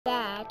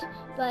that,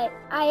 but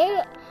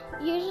I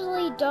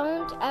usually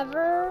don't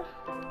ever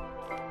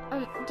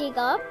dig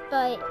up,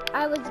 but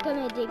I was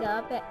gonna dig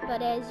up, but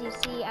as you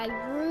see, I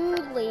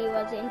rudely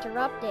was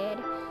interrupted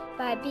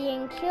by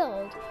being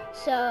killed.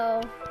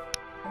 So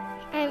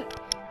I'm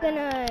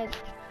gonna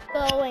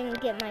go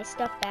and get my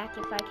stuff back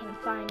if I can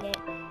find it.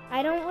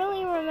 I don't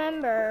really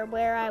remember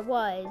where I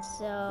was,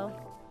 so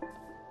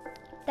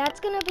that's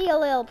gonna be a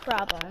little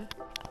problem.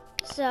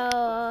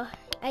 So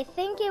I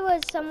think it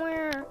was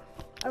somewhere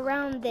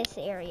around this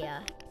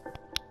area.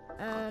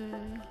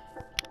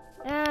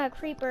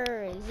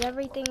 Creepers,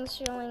 everything's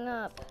showing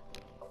up.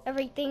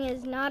 Everything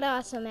is not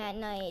awesome at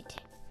night.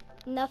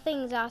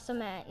 Nothing's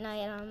awesome at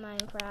night on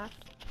Minecraft.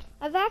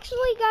 I've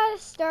actually got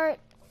to start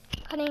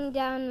cutting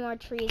down more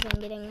trees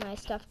and getting my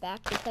stuff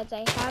back because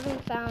I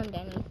haven't found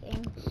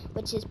anything,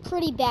 which is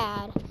pretty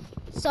bad.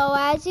 So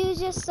as you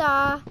just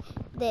saw,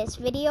 this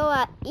video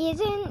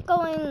isn't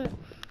going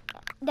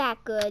that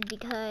good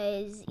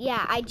because,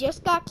 yeah, I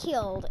just got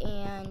killed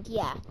and,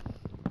 yeah.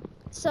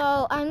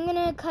 So I'm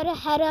gonna cut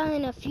ahead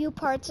on a few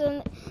parts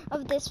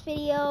of this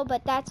video,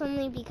 but that's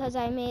only because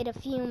I made a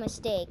few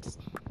mistakes.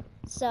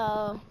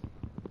 So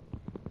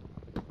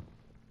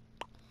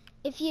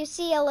if you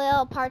see a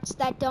little parts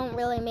that don't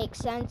really make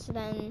sense,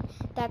 then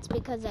that's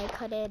because I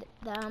cutted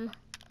them.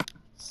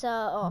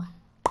 So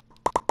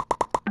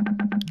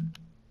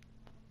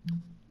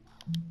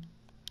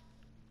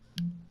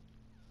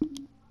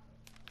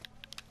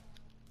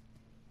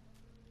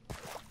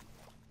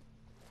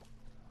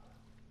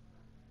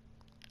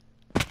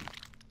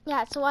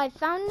yeah, so I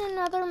found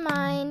another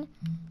mine.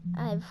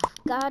 I've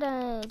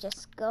gotta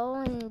just go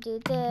and do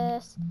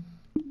this,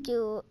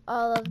 do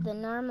all of the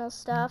normal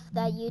stuff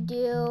that you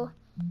do.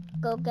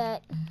 Go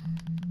get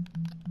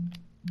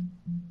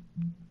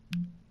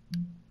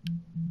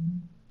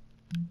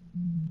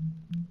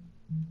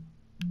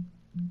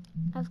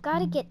I've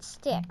gotta get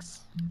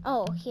sticks.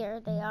 Oh,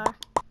 here they are.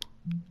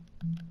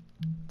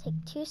 Take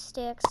 2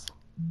 sticks.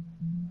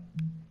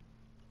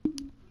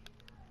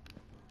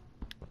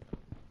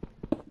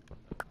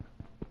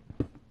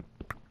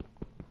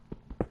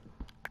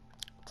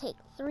 Take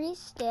 3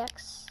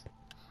 sticks.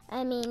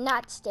 I mean,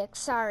 not sticks,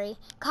 sorry.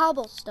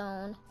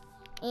 Cobblestone.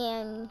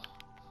 And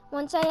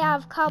once I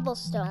have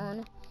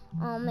cobblestone,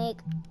 I'll make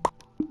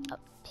a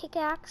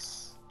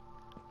pickaxe.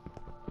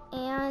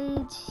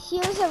 And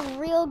here's a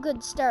real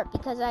good start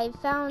because I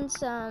found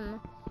some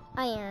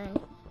iron.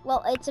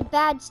 Well, it's a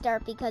bad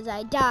start because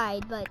I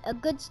died, but a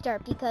good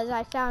start because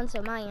I found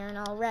some iron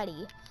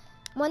already.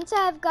 Once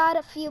I've got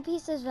a few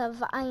pieces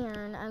of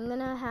iron, I'm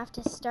gonna have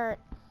to start,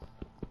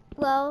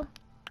 well,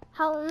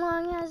 how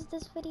long has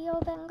this video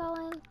been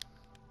going?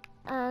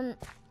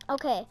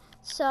 Okay,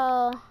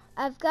 so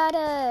I've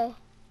gotta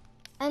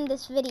end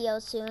this video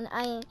soon.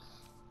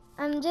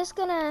 I'm just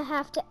gonna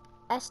have to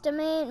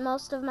estimate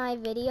most of my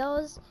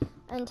videos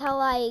until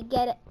I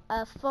get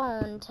a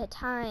phone to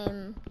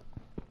time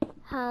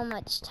how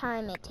much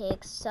time it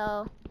takes.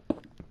 So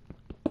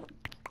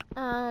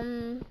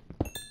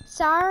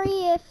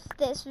sorry if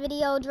this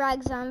video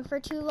drags on for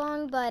too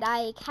long, but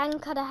I can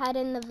cut ahead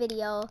in the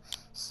video,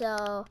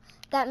 so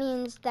that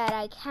means that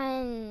I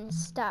can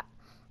stop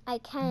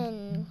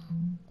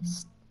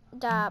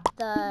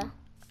the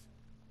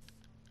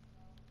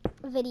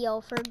video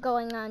for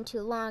going on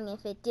too long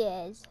if it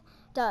does,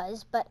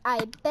 but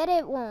I bet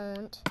it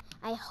won't.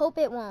 I hope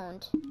it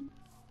won't.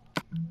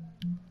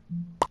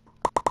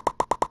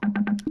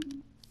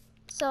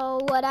 So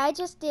what I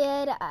just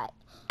did,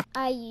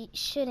 I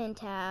shouldn't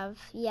have,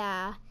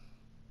 yeah,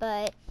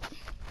 but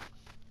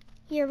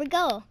here we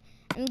go.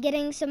 I'm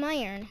getting some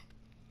iron.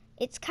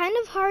 It's kind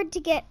of hard to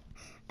get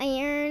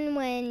iron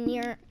when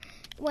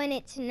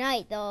it's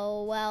night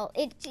though. Well,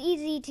 it's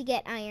easy to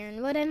get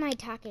iron. What am I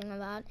talking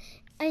about?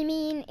 I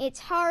mean, it's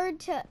hard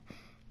to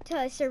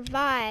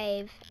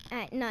survive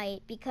at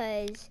night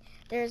because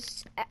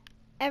there's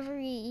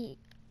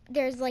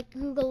like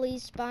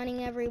googolies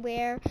spawning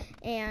everywhere,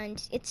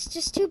 and it's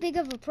just too big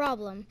of a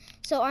problem.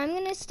 So I'm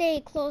gonna stay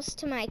close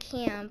to my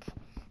camp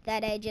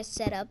that I just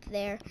set up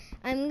there.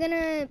 I'm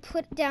gonna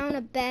put down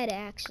a bed,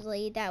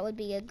 actually. That would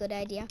be a good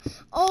idea.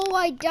 Oh,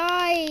 I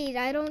died!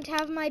 I don't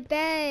have my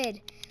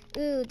bed.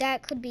 Ooh,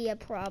 that could be a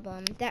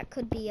problem. That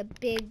could be a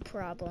big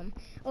problem.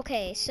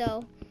 Okay,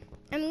 so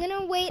I'm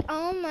gonna wait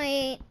all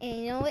night. I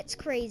know it's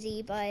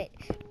crazy, but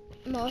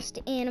most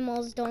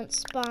animals don't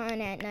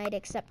spawn at night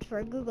except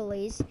for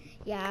googolies.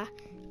 Yeah.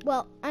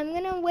 Well, I'm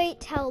gonna wait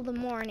till the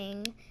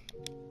morning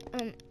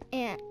and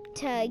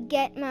to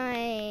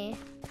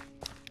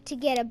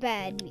get a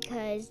bed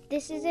because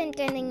this isn't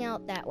ending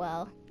out that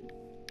well.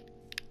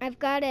 I've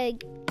gotta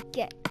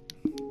get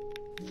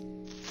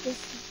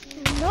this.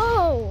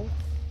 No!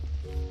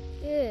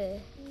 Ugh.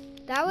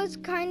 That was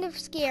kind of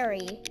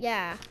scary.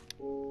 Yeah.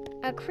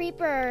 A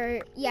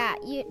creeper, yeah,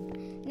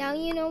 now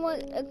you know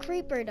what a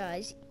creeper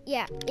does.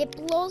 Yeah, it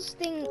blows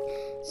things.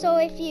 So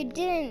if you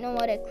didn't know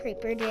what a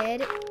creeper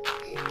does,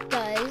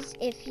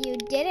 if you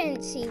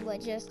didn't see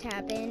what just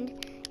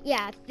happened,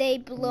 yeah, they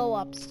blow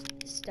up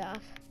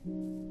stuff.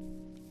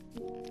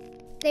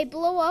 They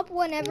blow up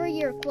whenever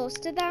you're close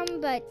to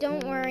them, but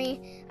don't worry,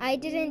 I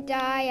didn't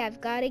die.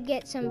 I've got to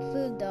get some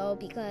food though,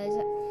 because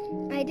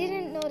I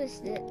didn't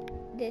notice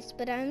this,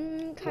 but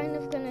I'm kind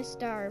of gonna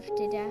starve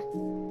to death.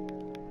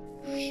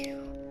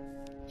 Phew.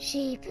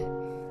 Sheep,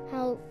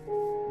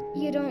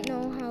 you don't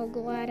know how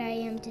glad I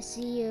am to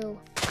see you.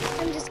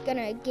 I'm just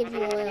gonna give you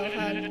a little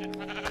hug.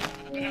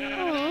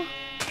 Aw,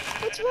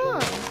 what's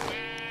wrong?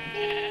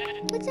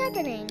 What's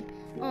happening?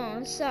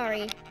 Oh,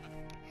 sorry.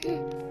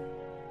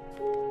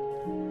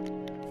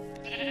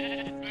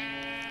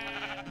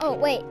 Oh,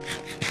 wait.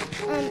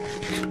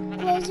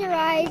 Close your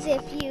eyes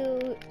if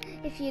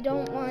you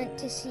don't want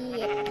to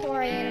see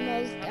poor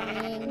animals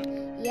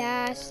dying.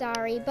 Yeah,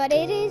 sorry, but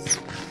it is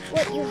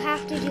what you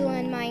have to do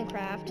in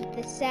Minecraft.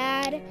 The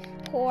sad,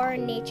 poor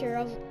nature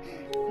of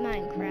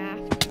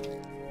Minecraft.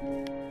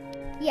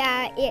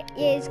 Yeah, it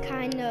is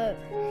kind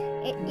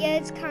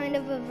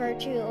of a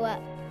virtual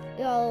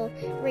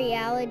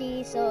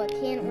reality, so it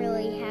can't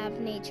really have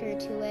nature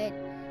to it,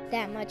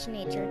 that much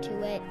nature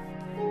to it.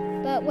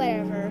 But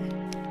whatever.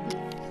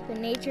 The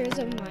natures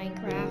of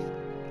Minecraft.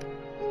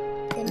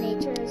 The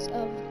natures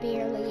of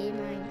barely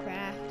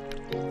Minecraft.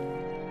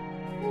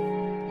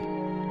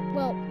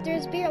 Well,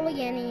 there's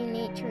barely any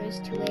natures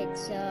to it,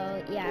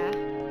 so yeah.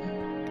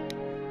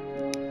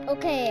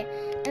 Okay,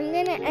 I'm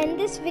gonna end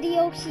this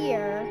video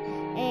here,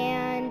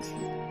 and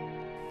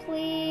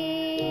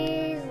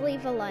please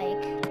leave a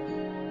like.